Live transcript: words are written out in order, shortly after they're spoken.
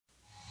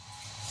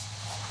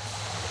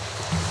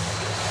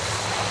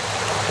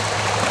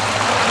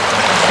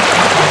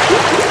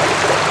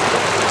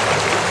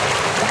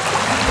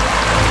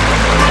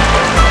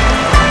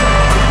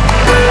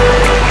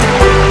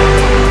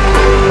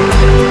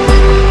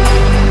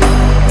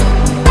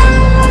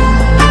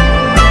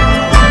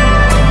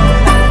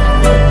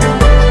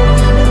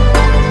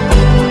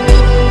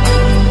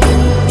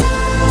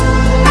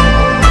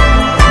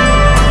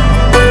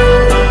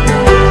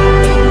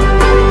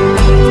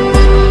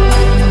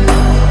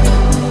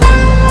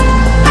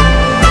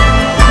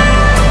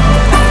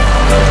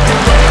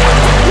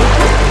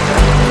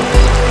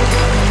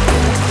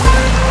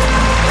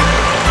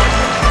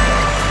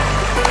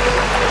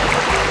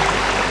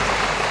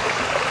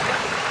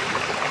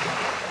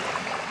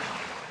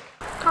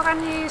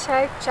Kochani,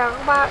 chào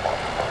các bạn.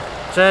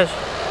 Cześć,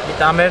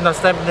 witamy w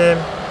następnym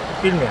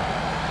filmie.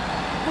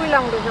 Vui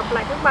lòng được gặp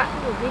lại các bạn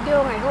ở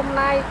video ngày hôm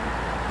nay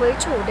với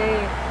chủ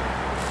đề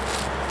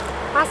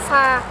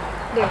massage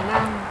để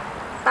làm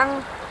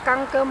tăng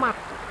căng cơ mặt.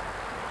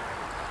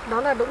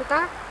 Đó là động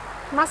tác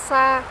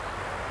massage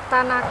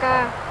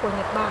Tanaka của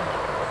Nhật Bản.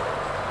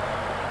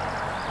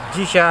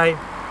 Dzisiaj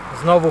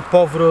znowu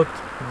powrót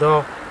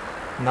do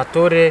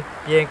natury,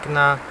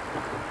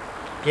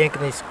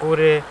 pięknej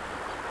skóry.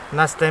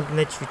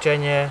 Następne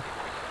ćwiczenie,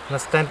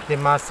 następny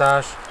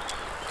masaż,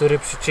 który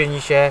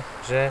przyczyni się,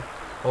 że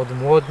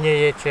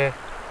odmłodniejecie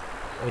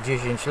o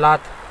 10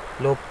 lat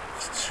lub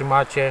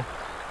wstrzymacie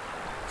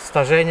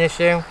starzenie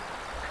się.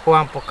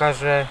 Wam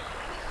pokażę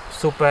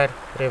super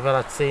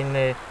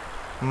rewelacyjny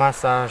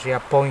masaż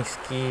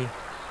japoński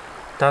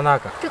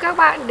Tanaka. Thưa các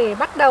bạn, để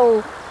bắt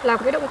đầu làm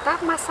cái động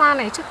tác massage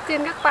này, trước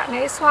tiên các bạn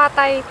hãy xoa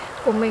tay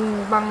của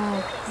mình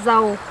bằng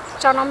dầu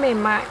cho nó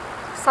mềm mại.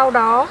 Sau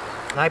đó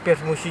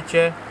najpierw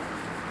musicie,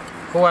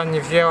 Hoang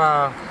nie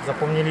wzięła,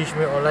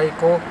 zapomnieliśmy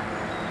olejku,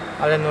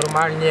 ale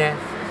normalnie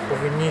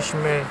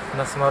powinniśmy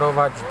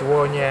nasmarować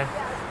dłonie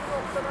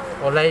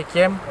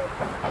olejkiem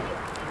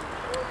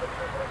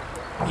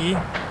i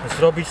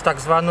zrobić tak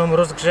zwaną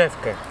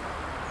rozgrzewkę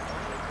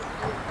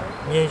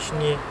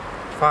mięśni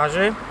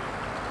twarzy,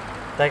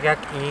 tak jak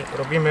i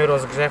robimy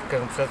rozgrzewkę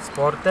przed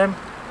sportem,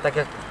 tak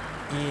jak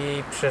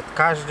i przed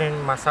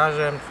każdym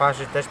masażem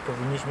twarzy też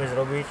powinniśmy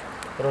zrobić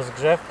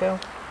rozgrzewkę.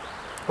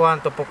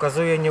 Hoang to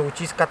pokazuje, nie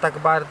uciska tak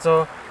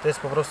bardzo, to jest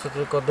po prostu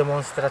tylko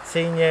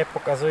demonstracyjnie,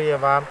 pokazuje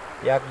Wam,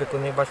 jak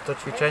wykonywać to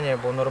ćwiczenie,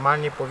 bo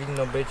normalnie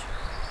powinno być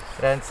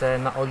ręce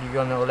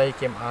naoliwione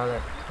olejkiem, ale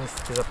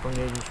niestety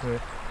zapomnieliśmy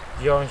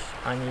wziąć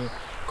ani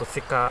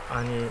kocyka,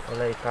 ani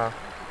olejka.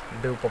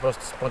 Był po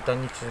prostu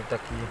spontaniczny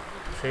taki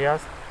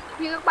przyjazd.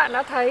 như các bạn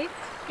đã thấy,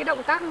 cái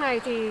động tác này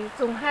thì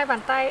dùng hai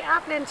bàn tay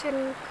áp lên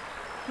trên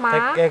má.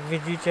 Tak jak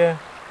widzicie,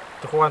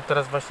 to Hoang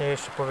teraz właśnie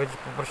jeszcze powiedzieć,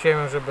 poprosiłem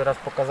ją, żeby raz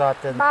pokazała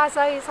 3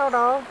 giây, sau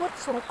đó vuốt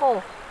xuống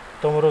cổ.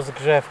 tą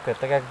rozgrzewkę.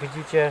 Tak jak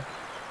widzicie,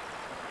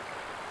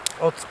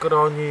 od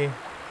skroni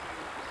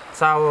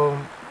całą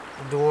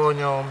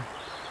dłonią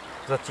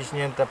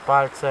zaciśnięte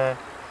palce,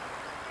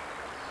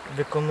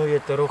 wykonuje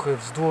te ruchy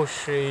wzdłuż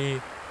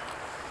szyi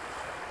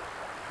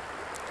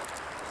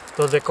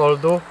do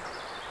dekoldu.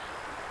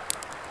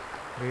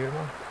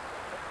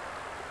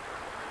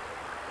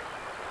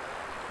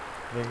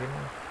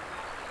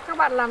 Các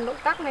bạn làm động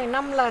tác này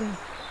 5 lần.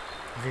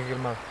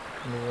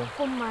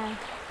 Phun mày.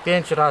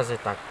 5 razy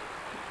tak.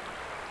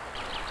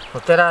 No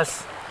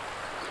teraz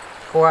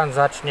Hoang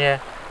zacznie,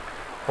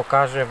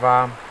 pokażę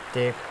Wam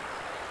tych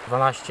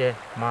 12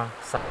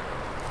 masaż.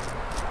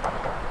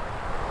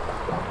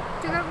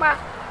 Thưa các bạn,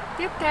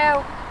 tiếp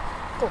theo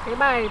của cái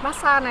bài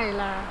massage này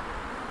là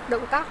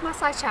động tác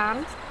massage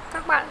trán.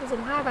 Các bạn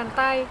dùng hai bàn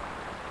tay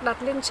đặt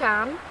lên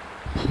trán,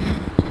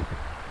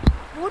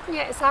 vuốt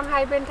nhẹ sang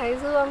hai bên thái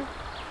dương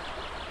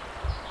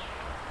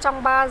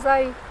trong 3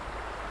 giây,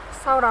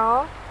 sau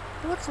đó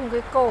vuốt xuống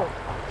cái cổ.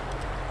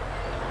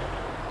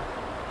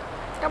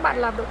 Các bạn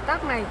làm động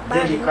tác này 3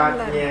 đến 5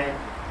 lần.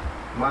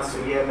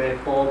 Masujemy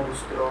po obu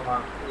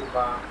stronach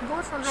chyba,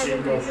 Vuốt sang hai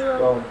bên thái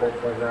dương,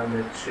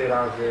 powtarzamy 3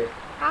 razy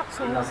áp i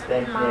xuống má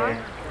następnie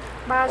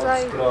 3 od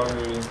giây,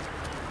 skroni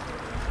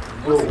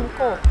w vuốt dół. xuống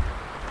cổ.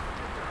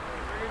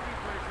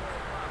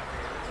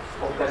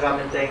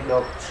 Powtarzamy ten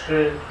do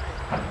 3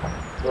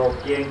 do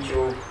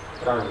 5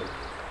 razy.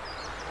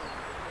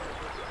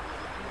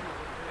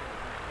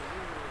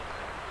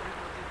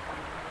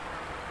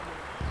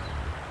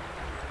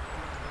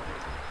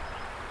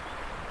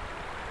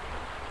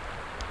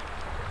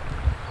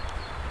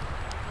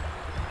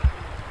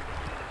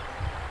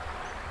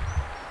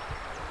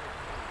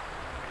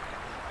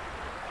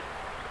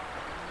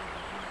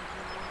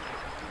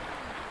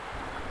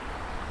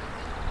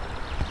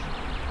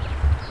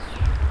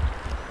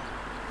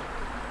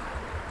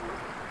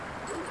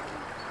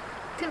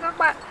 Thưa các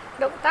bạn,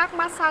 động tác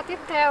massage tiếp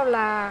theo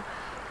là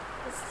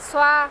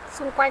xoa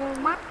xung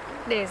quanh mắt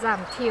để giảm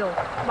thiểu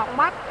bọng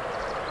mắt.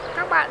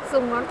 Các bạn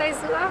dùng ngón tay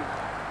giữa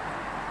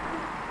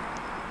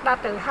đặt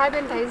ở hai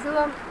bên thái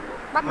dương,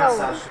 bắt đầu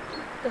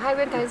từ hai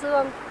bên thái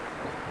dương,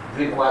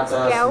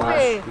 kéo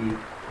về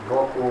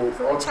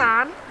giữa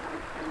trán,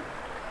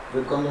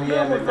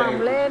 đưa một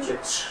vòng lên,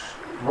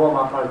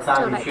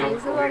 trở lại thái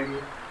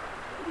dương,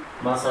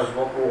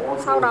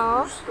 sau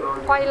đó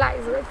quay lại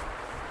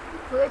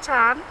giữa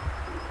trán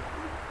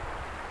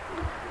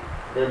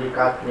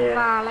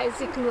và lại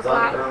dịch ngược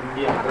lại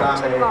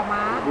trên gò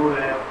má,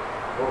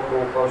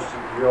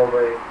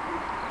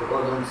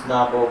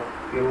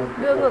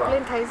 đưa ngược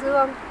lên thái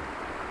dương,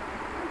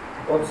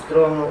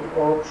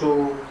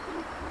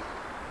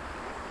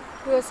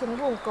 đưa xuống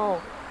vùng cổ.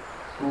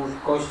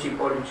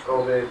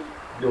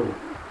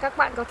 Các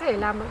bạn có thể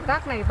làm động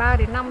tác này 3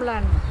 đến 5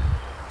 lần.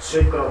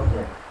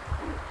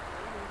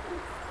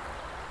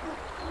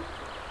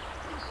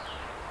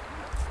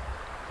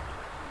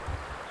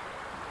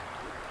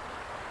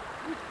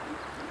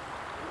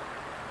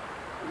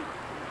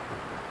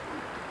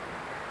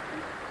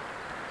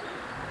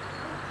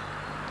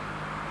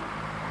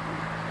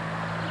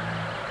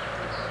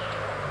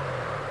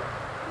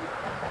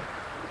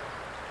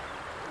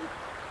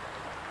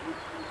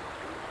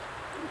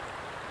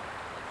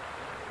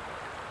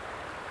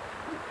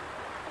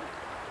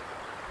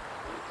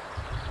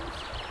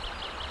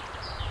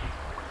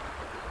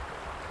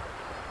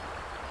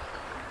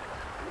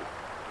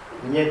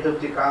 Nie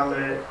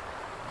dotykamy,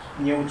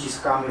 nie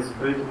uciskamy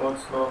zbyt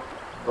mocno,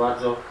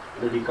 bardzo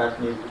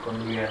delikatnie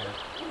wykonujemy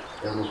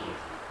te ruchy.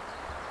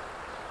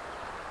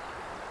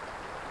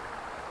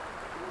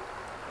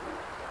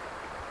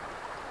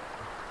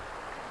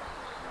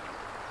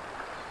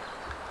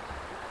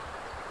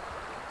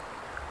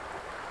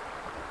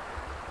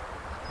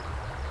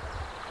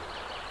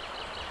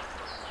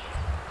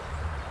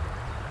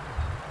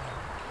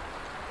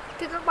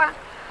 Thưa các bạn,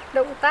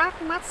 động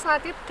tác massage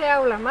tiếp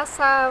theo là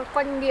massage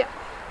quanh miệng,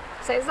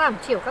 sẽ giảm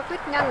thiểu các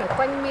vết nhăn ở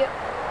quanh miệng.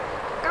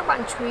 Các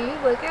bạn chú ý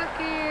với các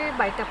cái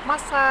bài tập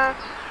massage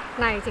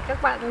này thì các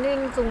bạn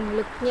nên dùng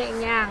lực nhẹ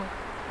nhàng,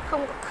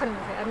 không cần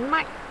phải ấn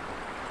mạnh.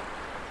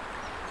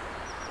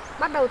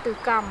 Bắt đầu từ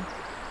cằm,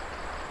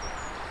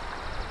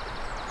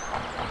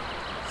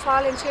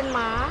 xoa lên trên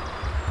má,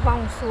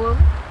 vòng xuống,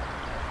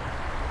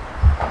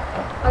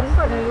 ấn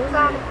vào níu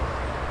răng.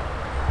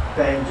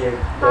 Będzie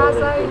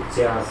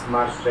redukcja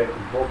zmarszczek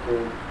wokół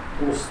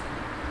ust.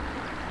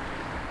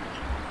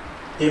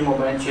 W tym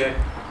momencie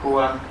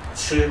Hoang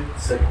 3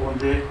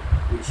 sekundy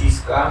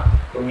uciska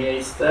to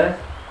miejsce,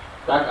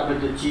 tak aby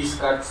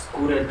dociskać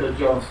skórę do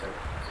dziąseł.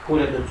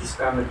 Skórę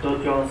dociskamy do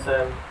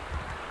dziąseł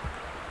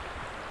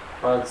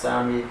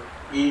palcami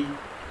i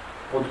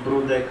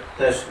podbródek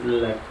też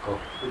lekko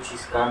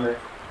uciskamy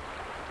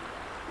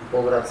i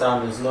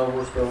powracamy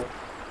znowuż do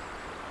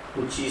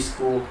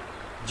ucisku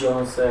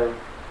dziąseł,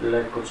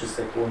 lekko 3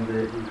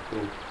 sekundy i tu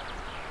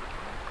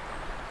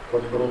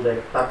podbródek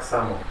tak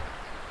samo.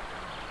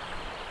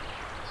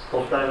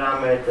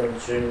 Powtarzamy tę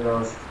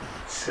czynność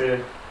 3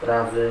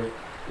 razy,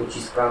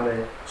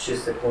 uciskamy 3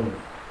 sekundy.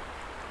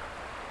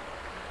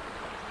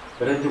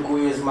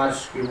 Redukuje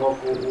zmarszczki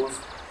wokół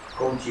ust, w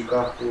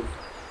kącikach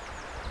ust.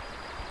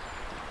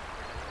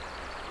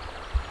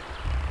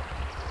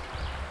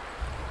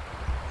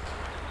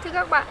 Thưa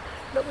các bạn,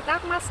 động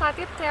tác massage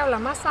tiếp theo là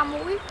massage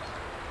mũi.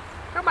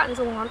 Các bạn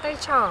dùng ngón tay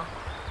trỏ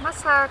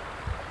massage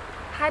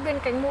hai bên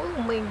cánh mũi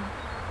của mình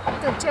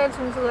từ trên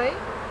xuống dưới.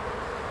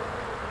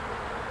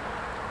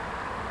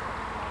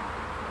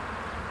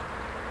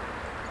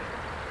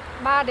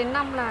 Ba đến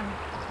 5 lần.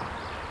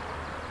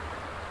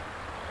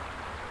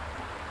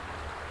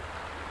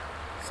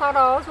 Sau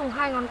đó dùng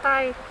hai ngón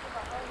tay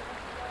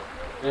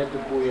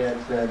Redukuje ten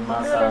đưa lên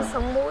masaż.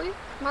 sống mũi,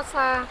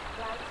 massage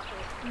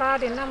 3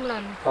 đến 5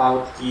 lần.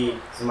 Fałdki,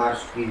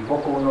 zmarszczki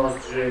wokół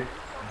nozdrzy,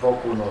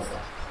 wokół nosa.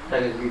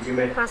 Tak jak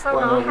widzimy, Và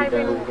sau đó Hoang hai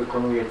bên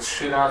wykonuje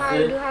 3 đưa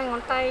razy. hai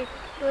ngón tay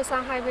đưa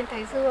sang hai bên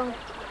thái dương.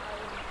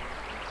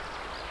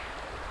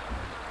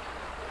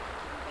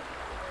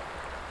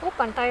 Úp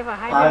bàn tay vào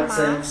hai bên má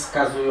Palcem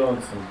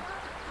wskazującym.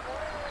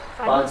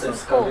 và đi Palcem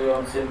xuống cổ.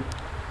 wskazującym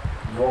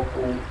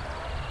wokół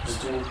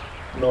wzdłuż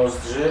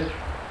nozdrzy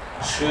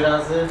 3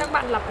 razy. Các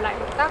bạn lặp lại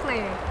động tác này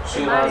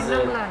 3 3 đến razy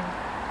 5 lần.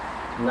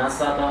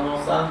 nasada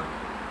nosa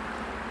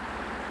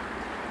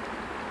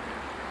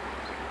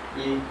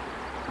i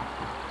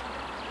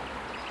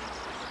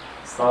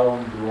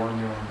całą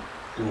dłonią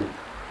tu.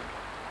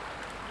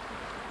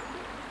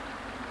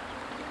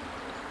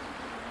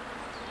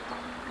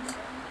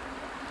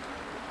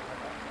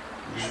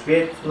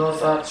 Grzbiet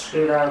nosa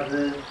 3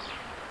 razy.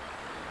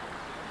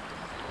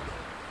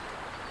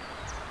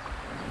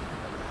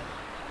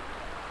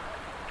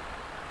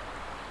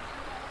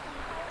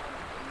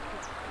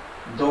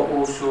 Do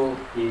uszu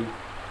i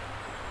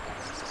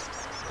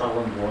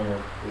całą dłonią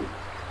tu.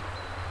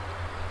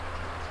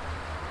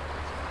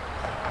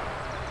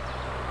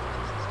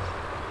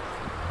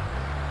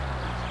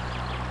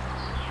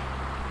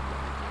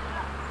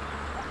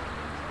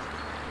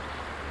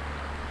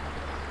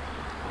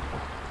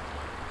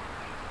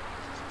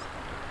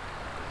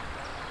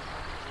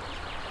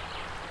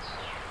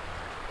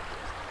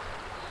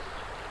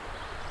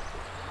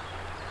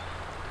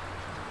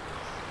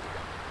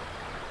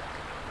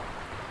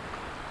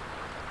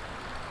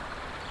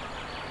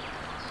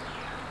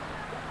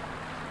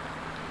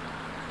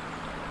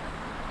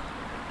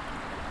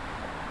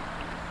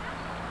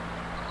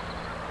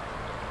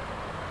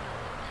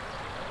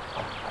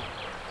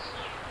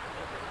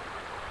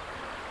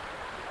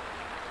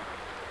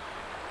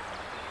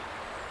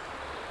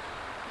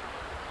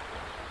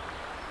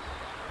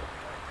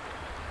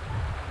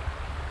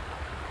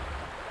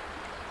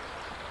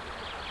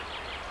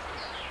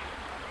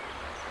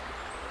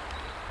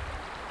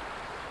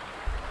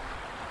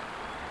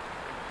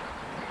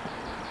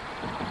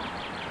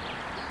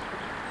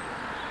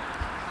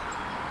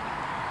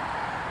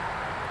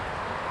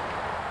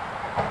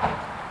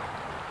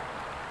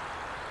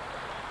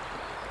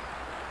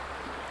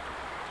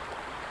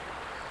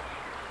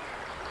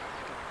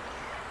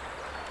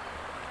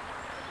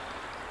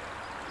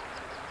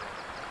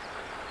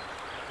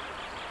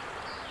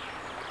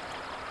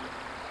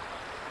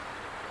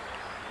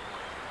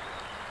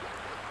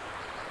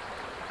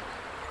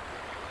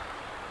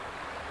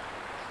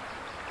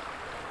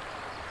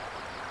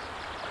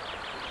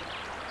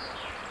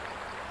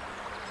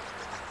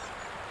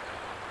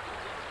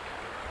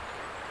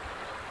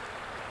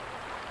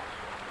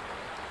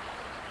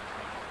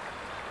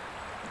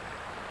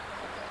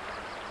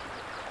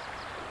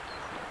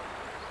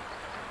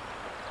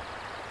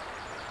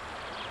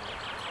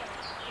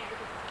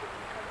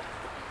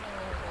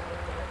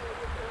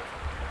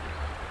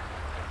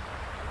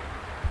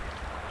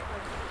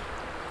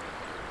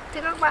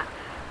 Thưa các bạn,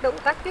 động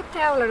tác tiếp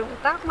theo là động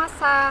tác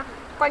massage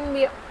quanh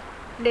miệng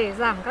để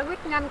giảm các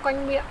vết nhăn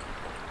quanh miệng.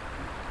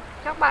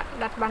 Các bạn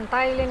đặt bàn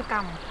tay lên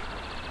cằm,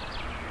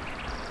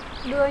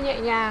 đưa nhẹ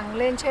nhàng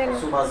lên trên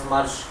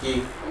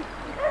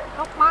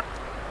hốc mắt,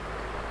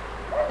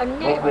 ấn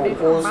nhẹ vào đến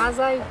khoảng 3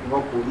 giây.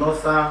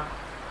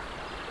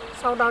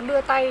 Sau đó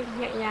đưa tay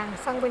nhẹ nhàng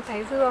sang bên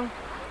thái dương,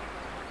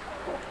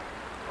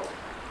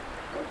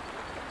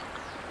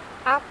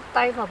 áp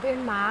tay vào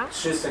bên má,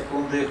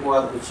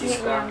 nhẹ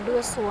nhàng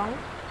đưa xuống.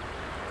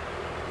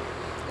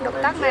 Động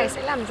tác này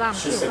sẽ làm giảm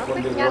thiểu các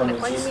vết nhăn ở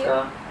quanh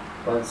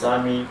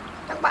miệng.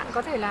 Các bạn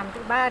có thể làm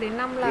từ 3 đến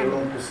 5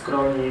 lần.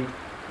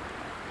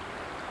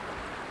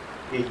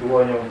 I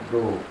dłonią w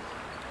dół,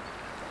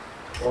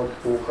 od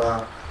ucha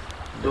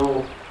w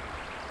dół.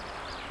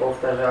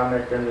 Powtarzamy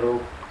ten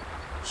ruch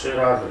 3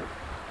 razy.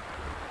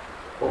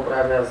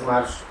 Poprawia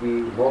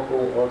zmarszczki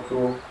wokół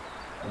oczu,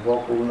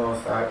 wokół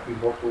nosa i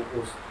wokół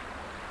ust.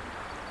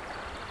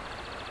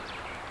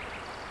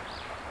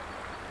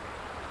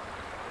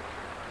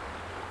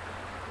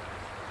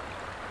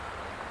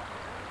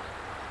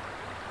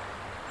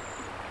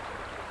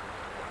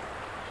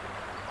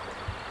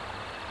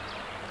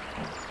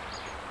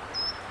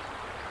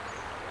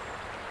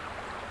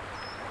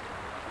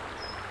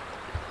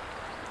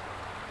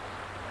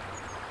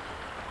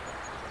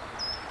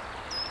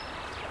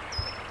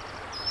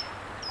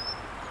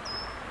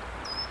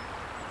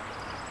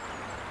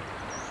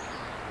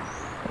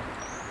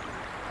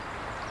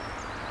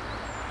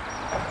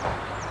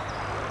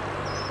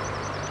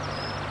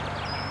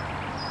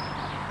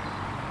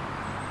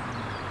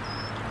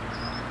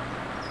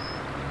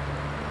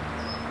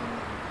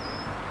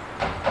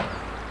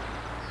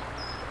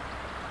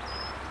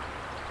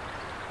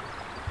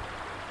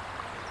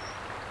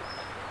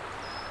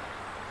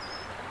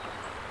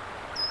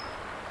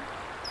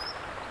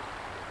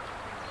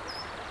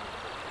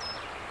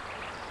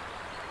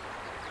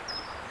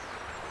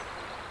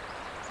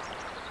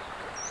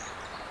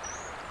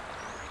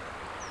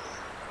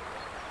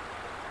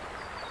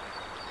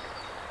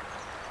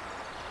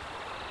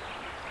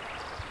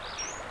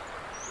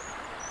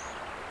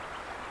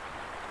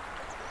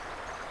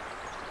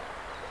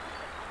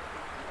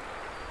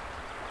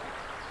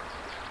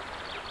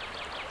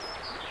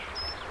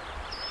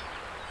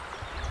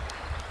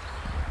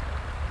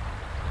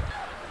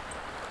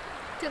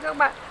 Thưa các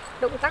bạn,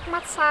 động tác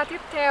massage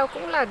tiếp theo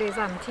cũng là để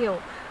giảm thiểu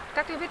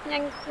các cái vết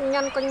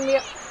nhăn quanh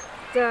miệng.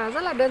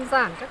 Rất là đơn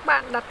giản, các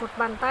bạn đặt một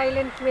bàn tay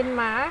lên bên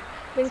má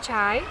bên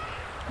trái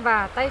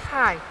và tay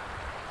phải.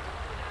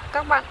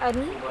 Các bạn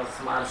ấn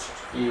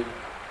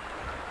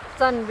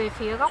dần về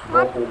phía góc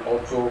mắt.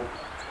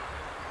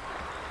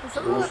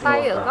 Giữ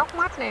tay ở góc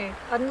mắt này,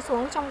 ấn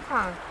xuống trong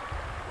khoảng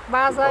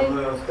 3 giây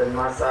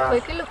với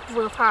cái lực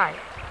vừa phải.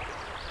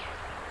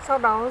 Sau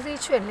đó di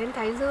chuyển lên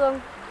thái dương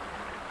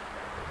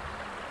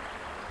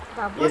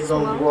và vuốt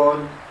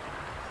xuống.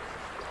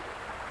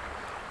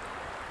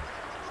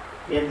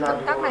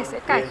 Động tác này sẽ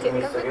cải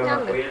thiện các vết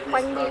nhăn ở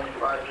quanh miệng.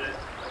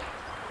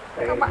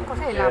 Các bạn có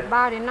thể làm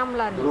 3 đến 5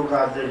 lần.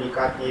 Druga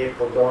delikatnie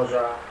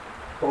podąża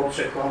po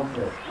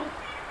przekątnych,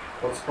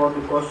 od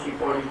spodu kości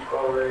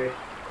policzkowych,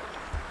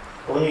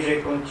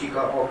 poniżej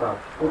kącika oka.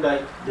 Udaj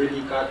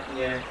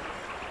delikatnie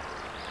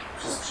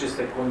przez 3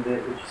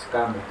 sekundy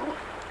uciskamy.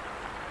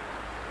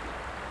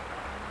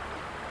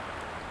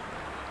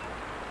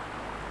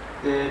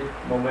 W tym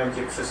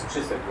momencie przez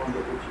 3 sekundy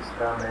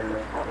uciskamy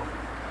lekko.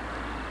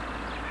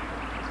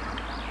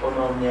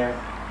 Ponownie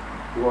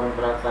dłoń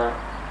wraca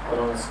w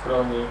stronę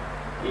skroni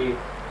i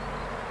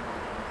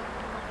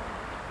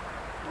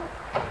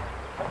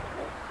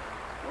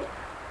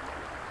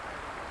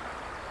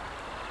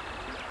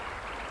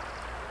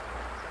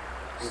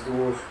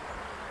wzdłuż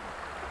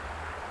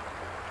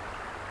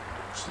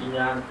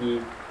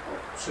ślinianki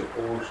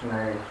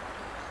przypuszcznej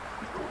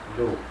w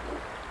dół.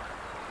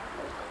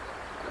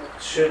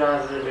 3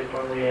 razy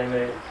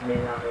wykonujemy,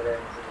 zmieniamy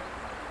ręce.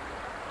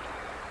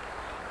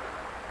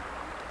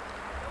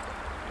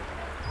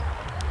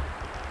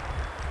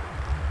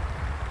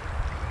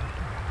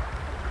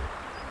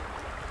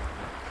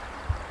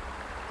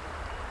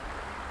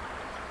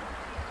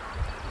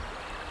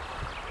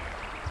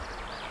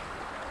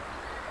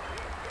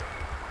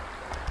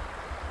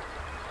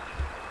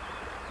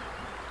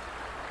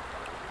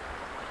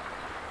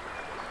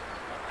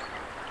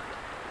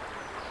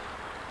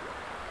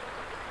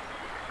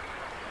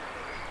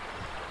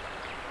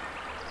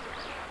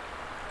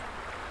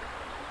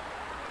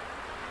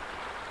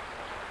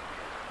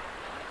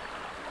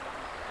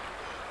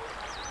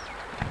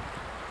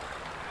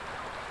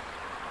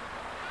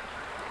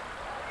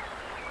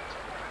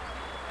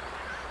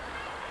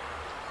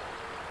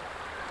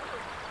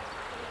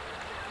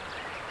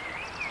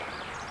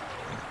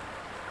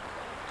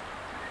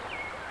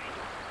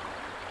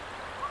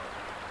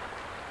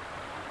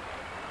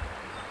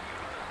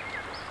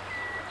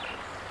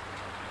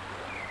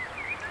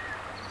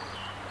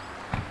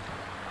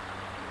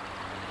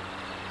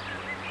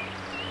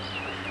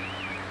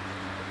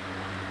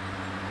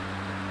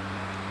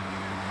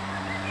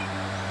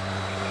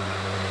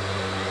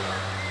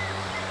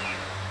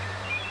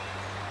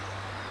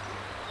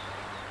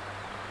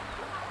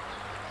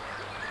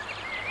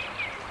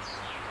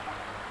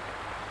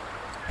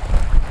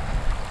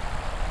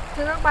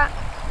 Thưa các bạn,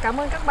 cảm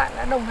ơn các bạn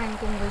đã đồng hành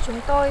cùng với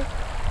chúng tôi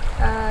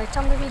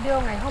trong cái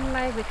video ngày hôm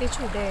nay với cái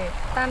chủ đề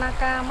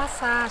Tanaka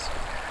Massage.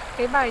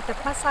 Cái bài tập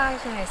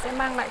massage này sẽ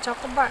mang lại cho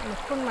các bạn một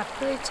khuôn mặt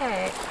tươi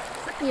trẻ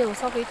rất nhiều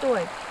so với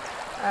tuổi.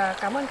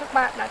 Cảm ơn các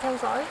bạn đã theo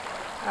dõi.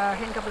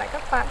 Hẹn gặp lại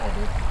các bạn ở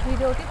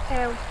video tiếp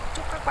theo.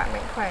 Chúc các bạn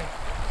mạnh khỏe.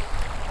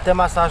 Te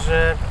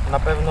masaże na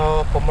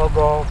pewno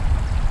pomogą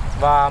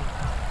Wam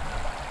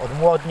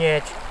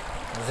odmłodnieć,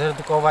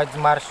 zredukować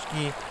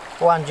zmarszczki.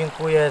 Hoang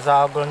dziękuję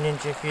za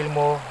oglądnięcie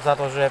filmu, za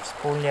to, że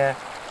wspólnie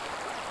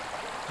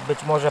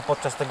być może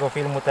podczas tego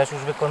filmu też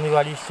już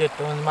wykonywaliście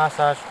ten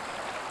masaż.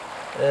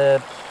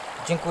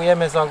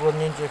 Dziękujemy za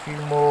oglądnięcie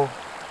filmu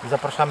i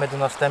zapraszamy do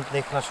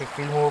następnych naszych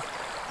filmów.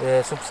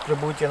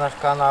 Subskrybujcie nasz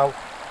kanał,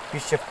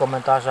 piszcie w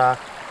komentarzach,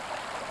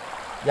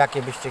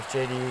 jakie byście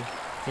chcieli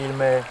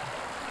filmy,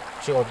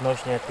 czy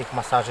odnośnie tych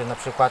masaży, na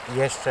przykład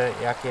jeszcze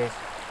jakieś,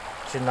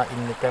 czy na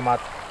inny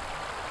temat.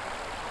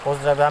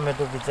 Pozdrawiamy,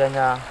 do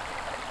widzenia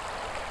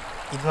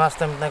i do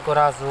następnego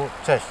razu.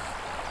 Cześć!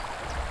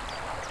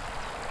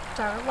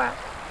 Chào các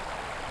bạn.